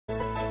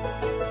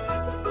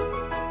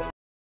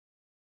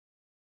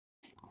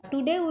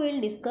Today we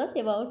will discuss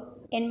about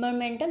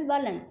environmental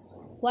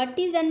balance. What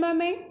is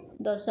environment?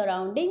 The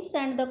surroundings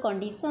and the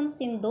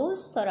conditions in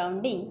those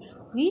surroundings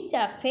which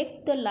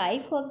affect the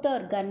life of the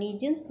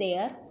organisms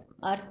there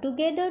are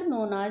together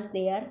known as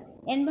their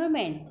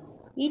environment.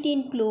 It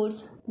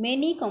includes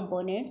many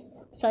components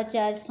such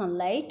as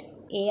sunlight,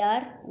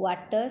 air,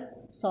 water,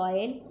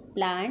 soil,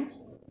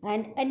 plants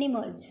and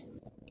animals.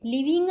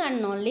 Living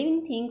and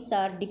non-living things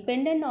are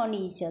dependent on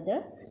each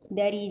other.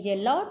 There is a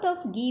lot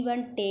of give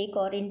and take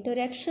or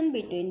interaction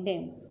between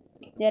them.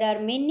 There are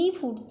many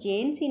food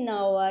chains in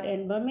our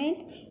environment.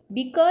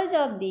 Because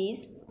of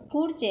these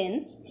food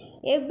chains,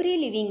 every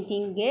living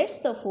thing gets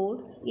the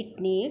food it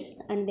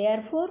needs and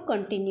therefore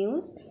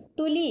continues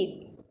to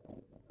live.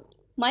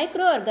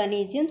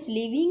 Microorganisms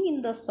living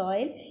in the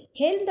soil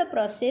help the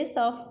process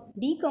of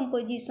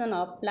decomposition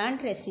of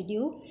plant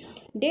residue,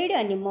 dead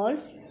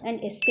animals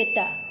and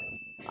etc.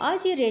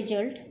 As a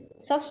result,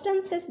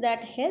 substances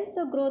that help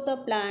the growth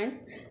of plants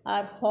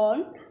are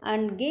formed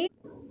and get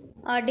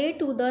added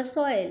to the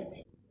soil.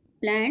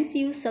 Plants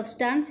use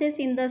substances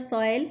in the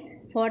soil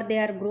for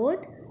their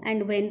growth,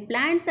 and when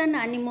plants and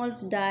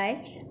animals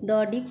die,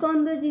 the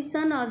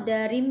decomposition of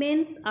their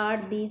remains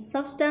add these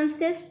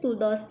substances to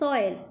the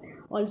soil.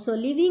 Also,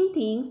 living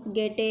things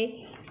get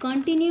a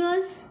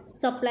continuous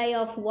supply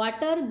of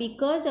water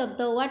because of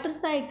the water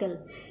cycle.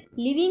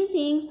 Living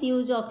things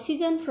use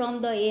oxygen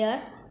from the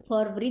air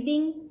for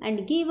breathing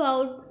and give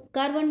out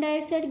carbon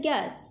dioxide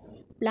gas.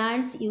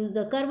 Plants use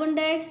the carbon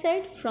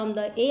dioxide from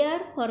the air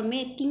for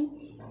making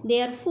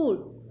their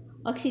food.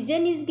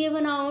 Oxygen is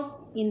given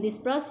out in this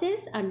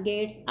process and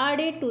gets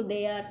added to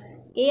their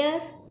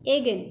air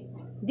again.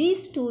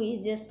 This too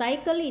is a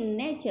cycle in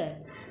nature.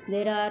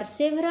 There are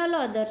several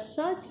other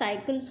such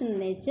cycles in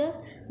nature.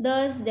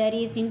 Thus, there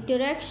is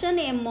interaction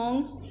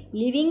amongst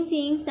living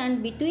things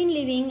and between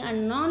living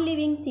and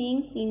non-living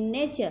things in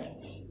nature.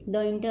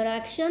 The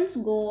interactions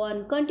go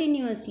on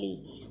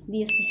continuously.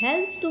 This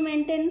helps to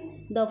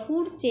maintain the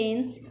food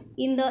chains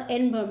in the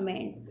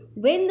environment.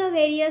 When the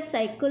various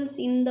cycles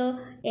in the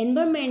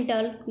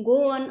environmental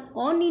go on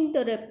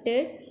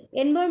uninterrupted,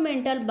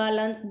 environmental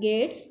balance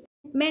gets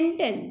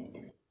maintained.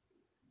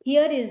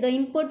 Here is the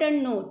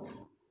important note.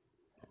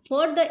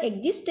 For the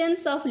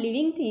existence of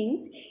living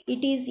things,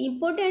 it is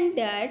important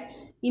that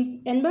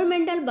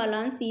environmental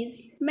balance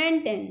is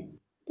maintained.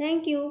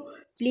 Thank you.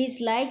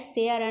 Please like,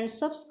 share and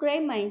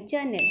subscribe my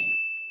channel.